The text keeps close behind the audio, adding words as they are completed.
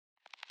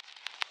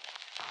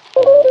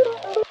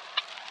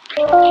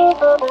So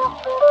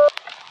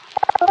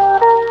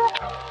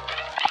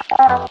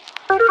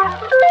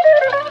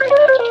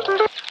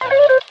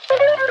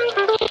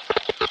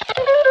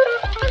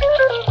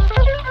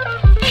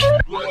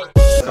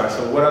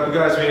what up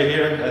guys, we are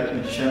here at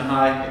the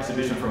Shanghai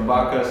exhibition from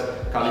Bakas,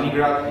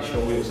 Kaliningrad. He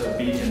showed us a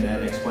beach and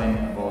then explain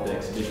about the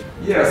exhibition.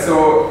 Yeah,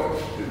 so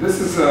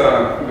this is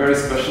a very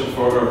special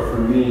photo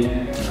for me.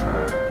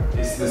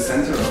 It's the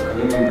center of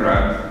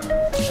Kaliningrad,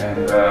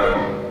 and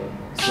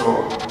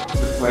so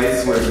the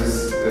place where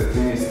this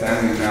thing is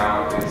standing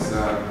now is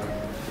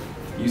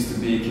used to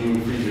be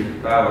King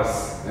Friedrich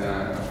Palace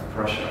of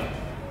Prussia.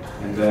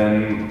 And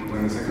then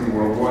when the Second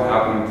World War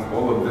happened,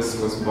 all of this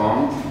was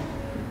bombed.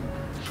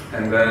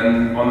 And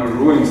then on the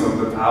ruins of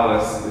the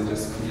palace, they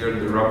just cleared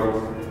the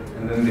rubble.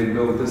 And then they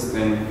built this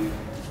thing.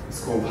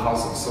 It's called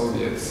House of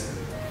Soviets.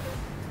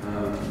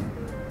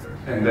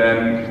 And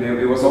then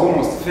it was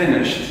almost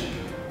finished.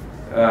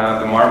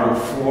 The marble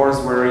floors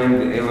were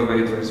in, the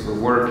elevators were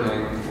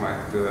working,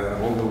 like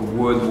all the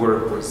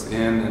woodwork was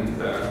in,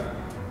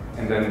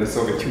 and then the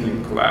Soviet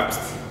Union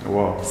collapsed.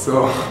 Wow.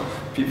 So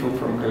people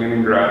from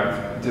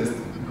Kaliningrad just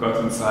got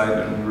inside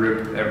and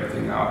ripped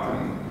everything out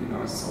and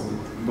sold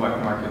it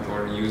black market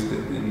or used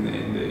it in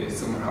the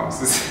summer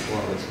houses.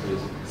 Wow, that's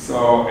crazy.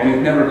 So, and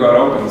it never got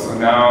open, so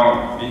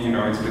now,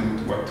 it's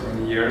been, what,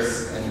 20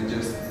 years, and it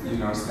just,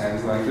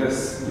 stands like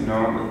this,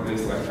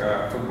 there's like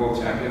a football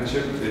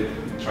championship. They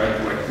tried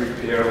to like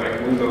repair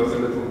like windows a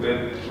little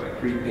bit, like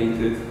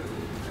repaint it,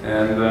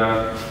 and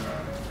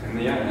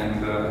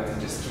it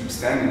just keeps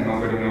standing.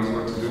 Nobody knows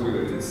what to do with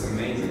it. It's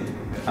amazing.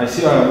 I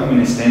see a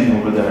woman is standing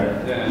over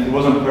there. Yeah. It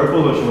wasn't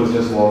purple, or she was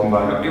just walking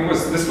by?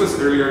 This was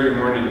earlier in the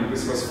morning.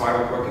 This was 5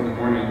 o'clock in the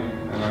morning,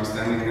 and I'm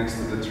standing next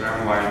to the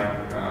tram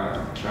line.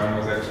 Tram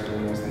was actually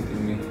almost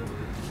hitting me.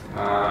 And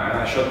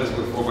I shot this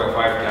with 4x5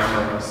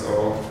 camera,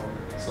 so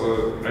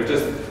I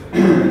just,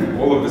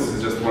 all of this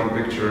is just one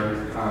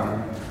picture.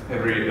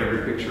 Every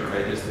picture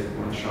I just take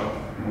one shot,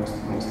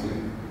 mostly.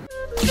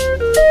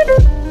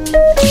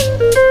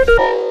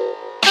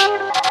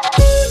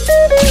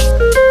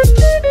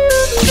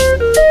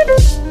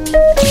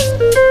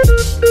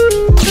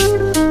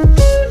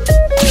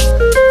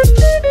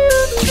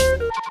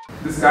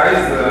 This guy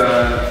is,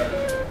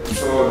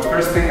 so the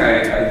first thing I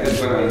did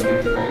when I came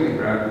to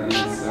Kaliningrad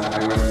is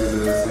I went to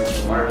the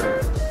central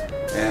market,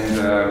 and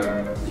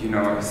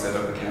I set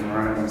up the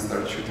camera and I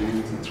started shooting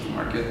in the central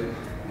market,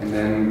 and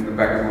then in the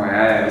back of my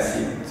eye I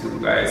see two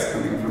guys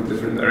coming from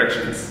different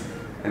directions,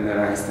 and then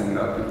I stand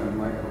up and I'm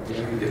like,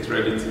 okay, get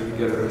ready to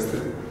get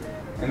arrested,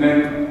 and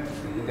then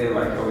they're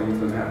like, oh, you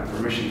don't have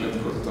permission, let's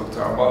go to talk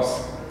to our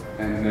boss,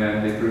 and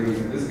then they bring me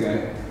to this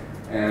guy,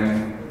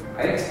 and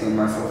I explained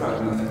myself out,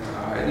 and I think,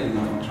 I didn't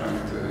know I'm trying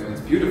to,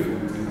 it's beautiful,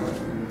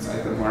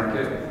 inside the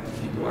market,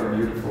 people are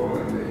beautiful,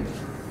 and they,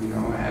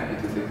 happy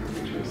to take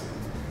pictures.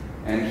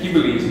 And he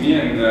believes me,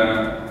 and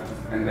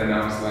then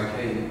I was like,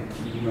 hey,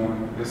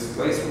 this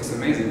place looks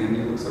amazing, and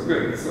you look so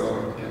good,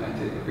 so can I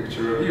take a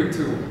picture of you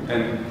too?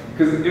 And,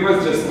 because it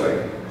was just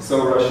like,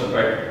 so Russian,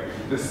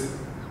 like, this,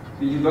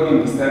 you don't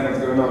understand what's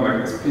going on,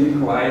 like this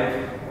pink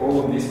light,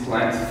 all of these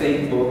plants,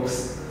 fake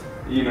books,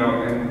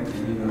 and,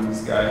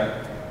 this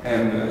guy.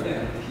 And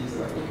yeah, he's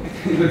like,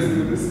 okay, let's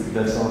do this.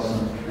 That's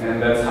awesome.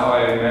 And that's how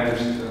I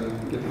managed to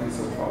get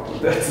myself out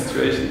of that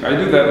situation. I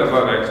do that a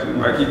lot actually.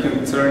 Like you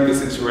can turn the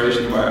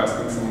situation by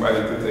asking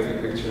somebody to take a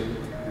picture.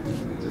 And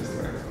they just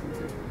like,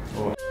 okay.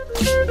 Oh.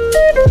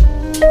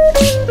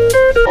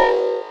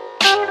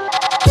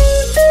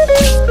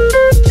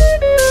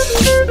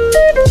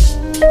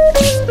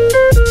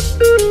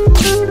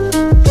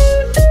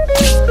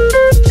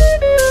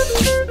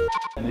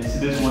 And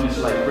this one is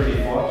like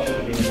pretty hot, should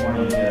have been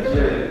morning. Yeah,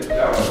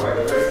 that was like a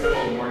very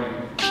special morning.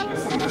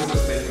 This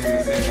was taken in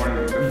the same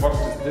morning. The fox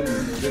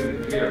just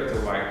didn't clear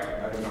till like,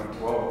 I don't know,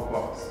 12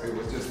 o'clock. It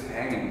was just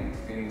hanging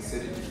in the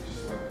city,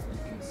 just like you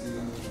can see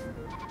them.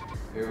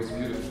 It was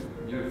beautiful,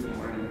 beautiful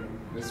morning.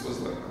 This was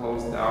like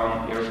closed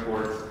down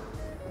airport.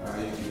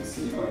 You can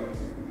see like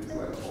these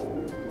like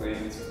old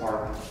lanes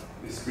parked.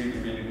 It's really,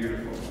 really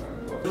beautiful.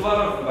 A lot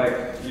of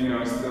like,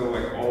 still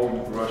like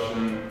old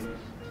Russian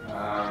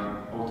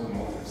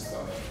automotive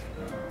stuff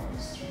on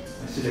the streets.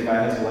 I see the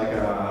guy has like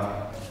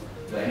a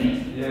Lenny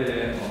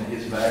on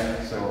his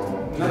back,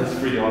 so that's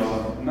pretty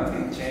awesome.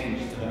 Nothing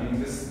changed. I mean,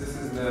 this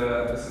is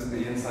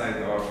the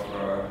inside of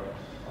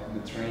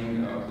the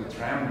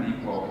tram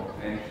depot,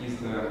 and he's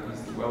the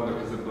welder,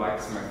 he's the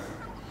blacksmith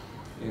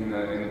in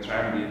the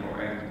tram depot,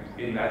 and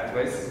in that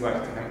place is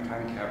like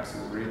time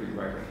capsule, really,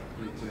 like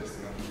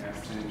nothing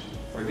has changed.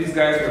 But these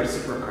guys were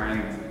super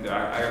kind.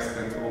 I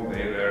spent all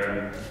day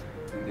there,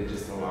 and they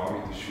just allow me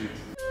to shoot.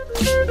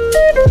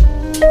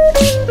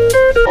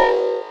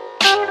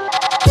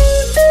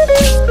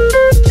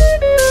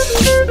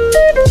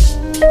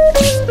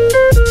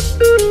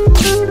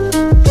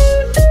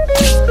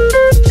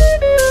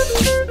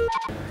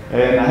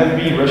 And I have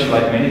been in Russia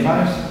like many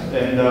times,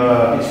 and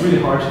it's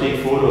really hard to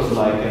take photos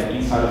like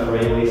inside of a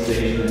railway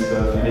station and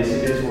stuff. And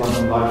this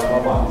one large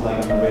format is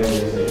like on a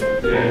railway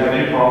station. Do you have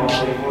any problem to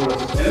take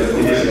photos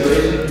in this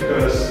situation?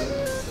 Because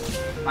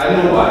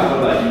don't know why, but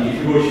like if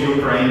you go to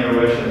Ukraine or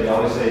Russia, they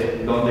always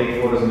say don't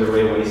take photos in the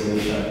railway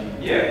station.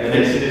 Yeah. And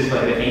then see this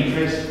like the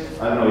entrance.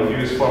 I don't know if you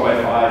use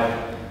 4x5.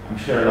 I'm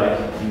sure like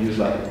you use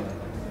like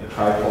a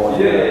tripod.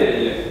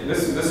 Yeah.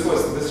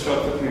 This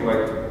shot took me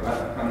like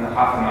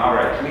half an hour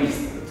at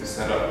least to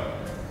set up.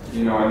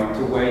 You know, and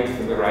to wait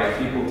for the right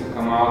people to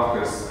come out,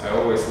 because I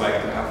always like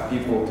to have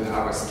people to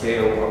have a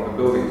scale of the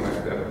building,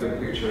 like the big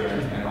picture,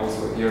 and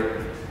also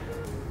here.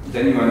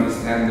 Then you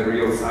understand the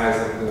real size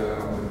of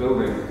the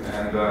building.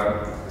 And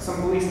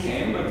some police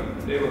came,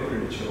 but they were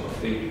pretty chill, I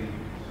think,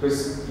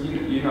 because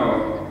you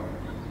know,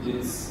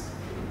 it's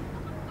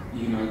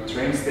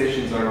train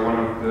stations are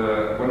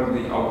one of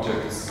the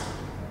objects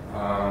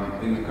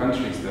in the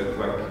countries that,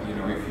 like, you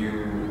know, if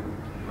you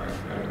like,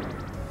 I don't know,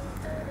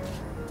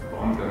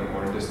 bomb them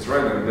or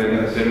destroy them,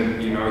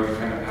 then you know, it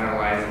kind of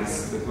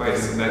paralyzes the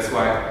place. So that's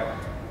why,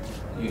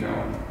 you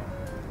know,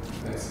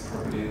 that's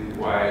probably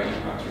why you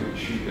can't really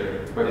shoot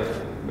there.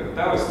 But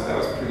that was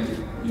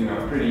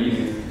pretty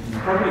easy.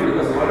 Probably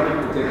because a lot of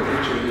people take a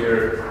picture here,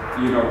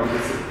 you know,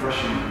 because it's a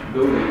Prussian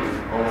building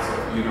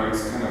also. You know,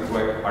 it's kind of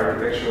like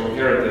architectural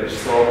heritage.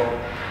 So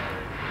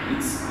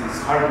it's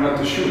hard not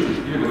to shoot. It's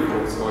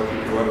beautiful. So I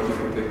think a lot of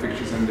people take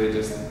pictures and they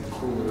just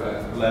cool with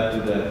that. Glad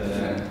to that.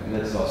 Yeah.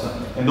 That's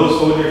awesome. And those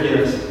soldiers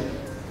here,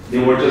 they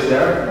were just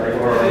there,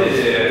 like, or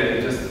yeah,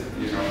 just,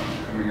 you know,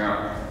 coming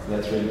out.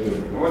 That's really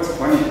good. What's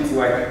funny, it's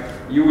like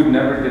you would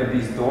never get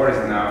these doors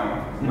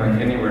now,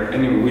 like anywhere.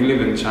 We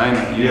live in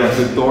China. You know,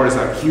 the doors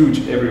are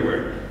huge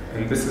everywhere,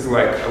 and this is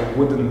like a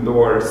wooden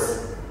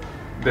doors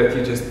that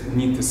you just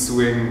need to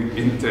swing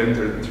in to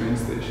enter the train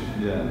station.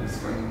 Yeah, it's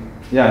funny.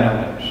 Yeah, I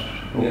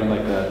know. Open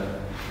like that.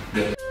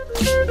 Yeah.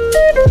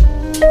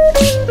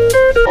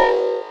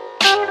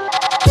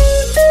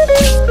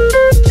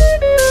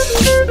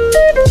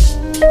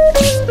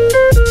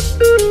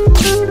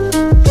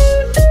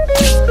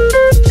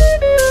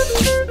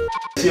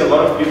 I see a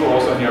lot of people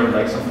also here,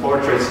 like some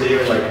portraits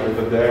here, like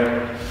over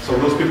there. So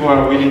those people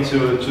are willing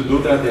to do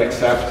that. They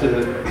accept to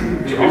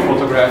be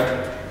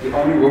photographed. The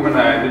only woman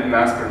I didn't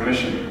ask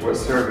permission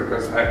was her,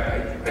 because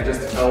I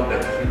just felt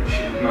that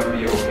she would not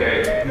be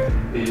okay.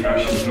 You know,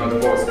 she would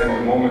not pose, and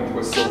the moment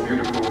was so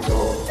beautiful.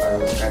 So I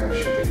was kind of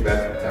shooting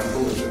that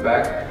temple in the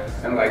back,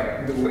 and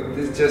like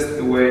it's just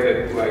the way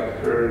that like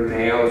her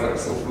nails are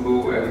so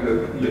blue, and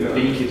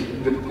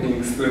the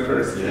pink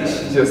slippers. Yeah.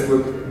 She just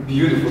looked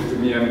beautiful to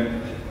me.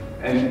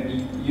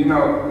 And you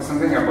know,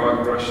 something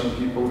about Russian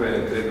people,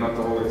 they're not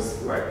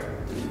always like,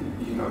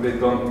 you know, they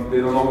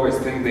don't always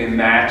think they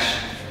match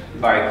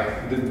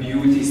like the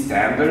beauty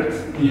standard,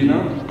 you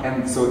know,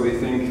 and so they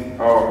think,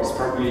 oh, it's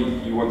probably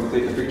you want to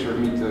take a picture of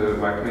me to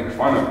like make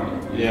fun of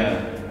me. Yeah.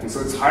 And so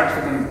it's hard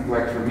for them,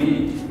 like for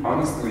me,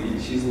 honestly,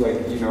 she's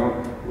like, you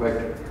know,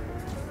 like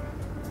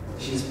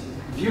she's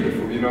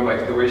beautiful, you know,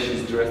 like the way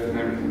she's dressed and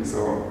everything.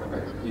 So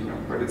like, you know,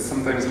 but it's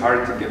sometimes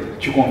hard to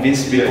get to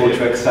convince people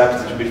to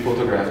accept to be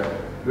photographed.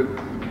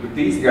 With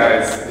these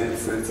guys,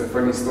 it's a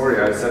funny story.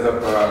 I set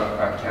up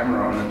a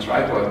camera on a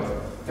tripod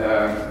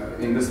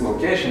in this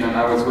location, and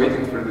I was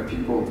waiting for the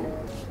people,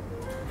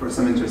 for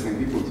some interesting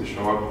people to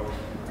show up.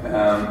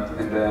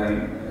 And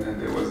then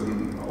there was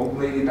an old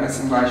lady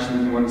passing by, she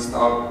didn't want to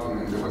stop,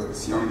 and then there was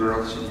this young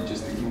girl, she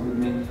just ignored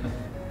me.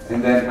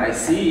 And then I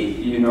see,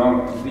 you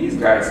know, these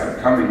guys are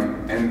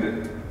coming,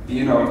 and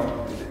you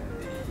know,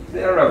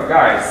 they're rough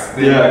guys.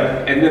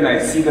 Like, and then I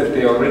see that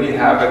they already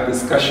have a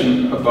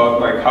discussion about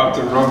like how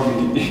to rob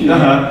me,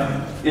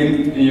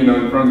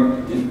 in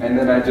front. And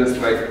then I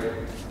just like,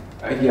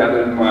 I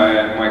gathered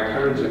my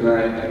courage,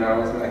 and I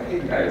was like,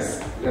 hey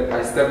guys,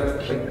 I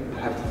stepped, like,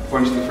 had to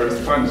punch the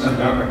first punch. You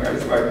know, like, I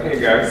was like, hey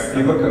guys,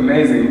 you look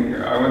amazing.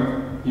 I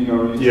want, you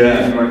know, you to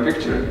be in my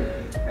picture.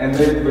 And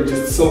they were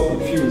just so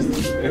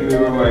confused, and they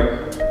were like,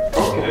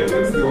 okay,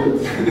 let's do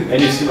it.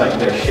 And you see like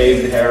their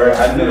shaved hair.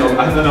 I don't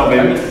know,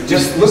 maybe.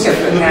 Just look at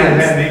the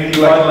hands. Maybe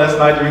like, last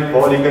night during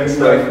bowling and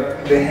stuff.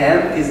 Like, the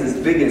hand is as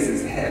big as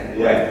his head.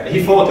 Yeah,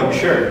 he fought, I'm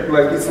sure.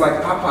 Like, it's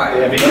like Popeye.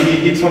 Yeah, maybe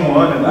he hit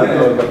someone, and I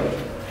don't know, but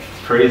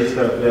crazy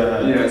stuff.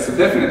 Yeah, so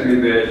definitely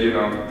they're, you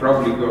know,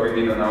 probably going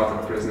in and out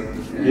of prison.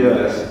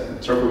 And,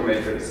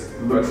 troublemakers.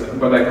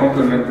 But I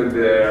complimented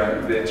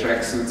their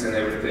tracksuits and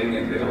everything,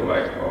 and they were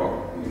like,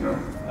 oh, you know.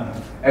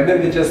 And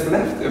then they just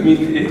left. I mean,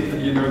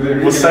 you know, they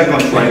really,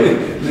 seconds, like,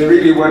 they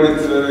really wanted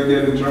to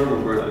get in trouble,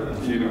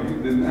 but you know,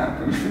 it didn't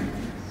happen.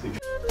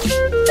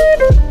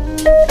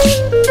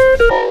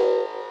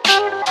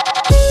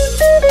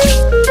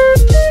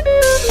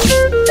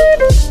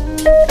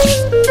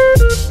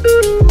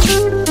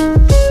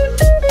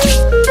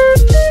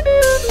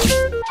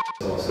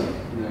 Awesome.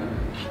 Yeah.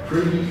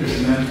 Pretty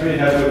interesting. I'm pretty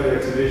happy with the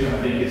exhibition.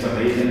 I think it's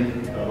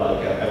amazing. I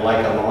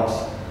like a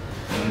lot.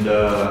 And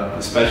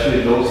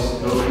especially those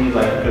things,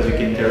 like, because you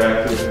can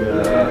interact with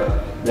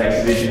the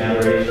exhibition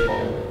average.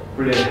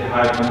 Pretty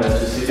hyped on that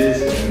to see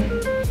this.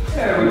 And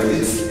yeah,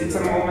 it's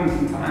a moment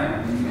in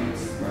time. You know,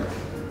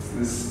 it's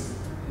this.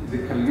 The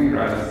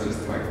Kaliningrad is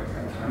just like a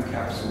time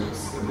capsule.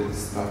 It's a bit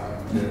stuck.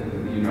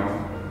 You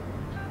know,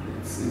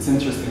 it's it's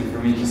interesting for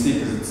me to see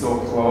because it's so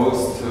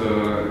close to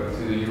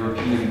the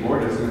European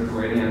borders.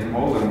 Lithuania and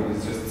Poland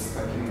is just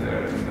stuck in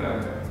there,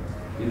 and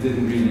it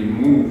didn't really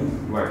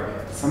move. Like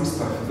some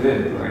stuff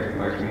did.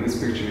 Like in this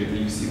picture,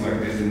 you see like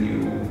there's a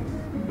new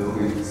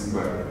buildings,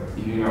 but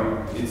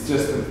it's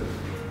just like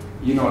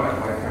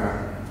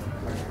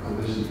a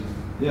collision.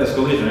 Yeah, it's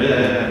collision.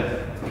 Yeah.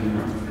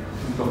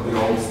 Of the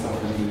old stuff.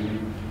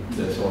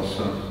 That's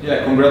awesome.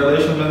 Yeah,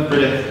 congratulations, man.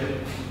 Pretty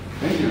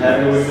Thank you.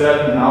 happy with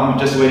that. Now I'm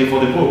just waiting for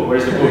the book.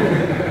 Where's the book?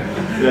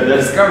 Yeah,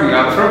 that's coming.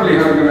 I'm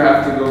gonna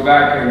have to go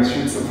back and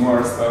shoot some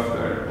more stuff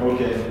there.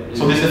 Okay.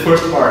 So this is the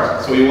first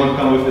part. So you won't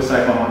come with the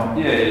second one?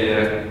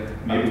 Yeah.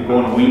 Maybe go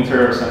in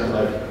winter or something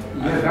like.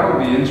 Yeah, that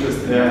would be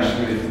interesting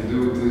actually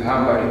to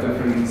have like a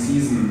different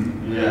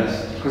season.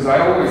 Yes. Because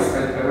I went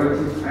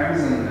 2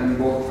 times and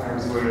both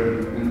times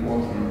were in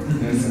autumn,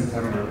 in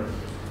September.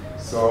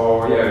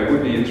 So yeah, it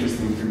would be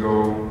interesting to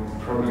go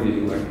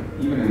probably like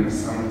even in the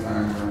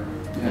summertime.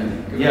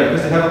 Yeah,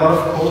 because they have a lot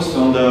of coast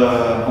on the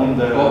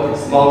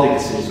Baltic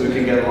Sea, so you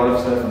can get a lot of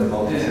stuff on the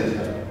Baltic Sea.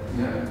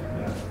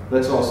 Yeah.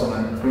 That's awesome,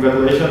 man.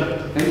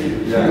 Congratulations. Thank you.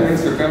 Yeah.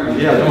 Thanks for coming.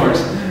 Yeah, no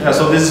worries. Yeah,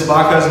 so this is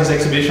Bakas, his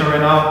exhibition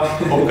right now.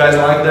 Hope you guys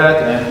like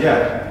that, and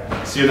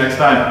yeah, see you next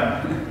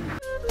time.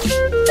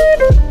 Thank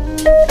you.